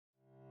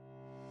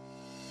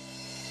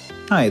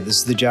Hi, this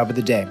is the job of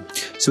the day.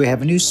 So we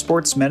have a new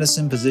sports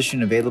medicine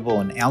position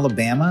available in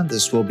Alabama.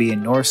 This will be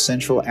in north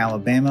central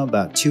Alabama,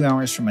 about 2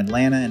 hours from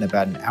Atlanta and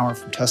about an hour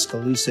from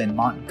Tuscaloosa and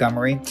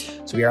Montgomery.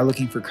 So we are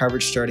looking for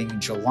coverage starting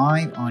in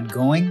July,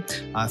 ongoing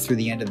through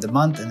the end of the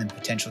month, and then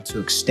potential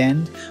to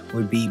extend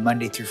would be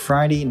Monday through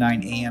Friday,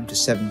 9 a.m. to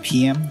 7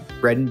 p.m.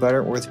 Bread and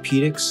butter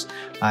orthopedics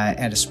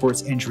at a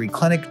sports injury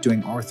clinic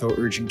doing ortho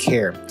urgent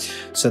care.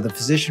 So the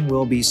physician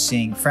will be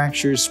seeing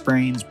fractures,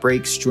 sprains,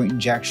 breaks, joint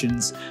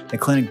injections. The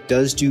clinic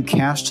does do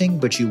casting,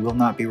 but you will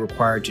not be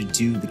required to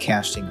do the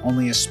casting,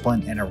 only a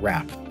splint and a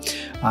wrap.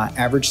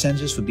 Average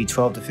census would be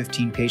 12 to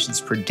 15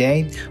 patients per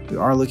day. We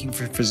are looking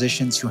for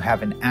physicians who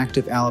have an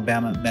active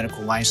Alabama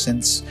medical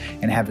license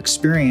and have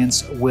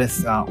experience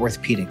with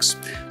orthopedics.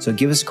 So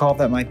give us a call if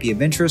that might be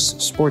of interest.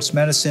 Sports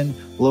medicine,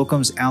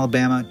 locums,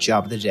 Alabama,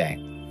 job of the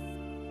day.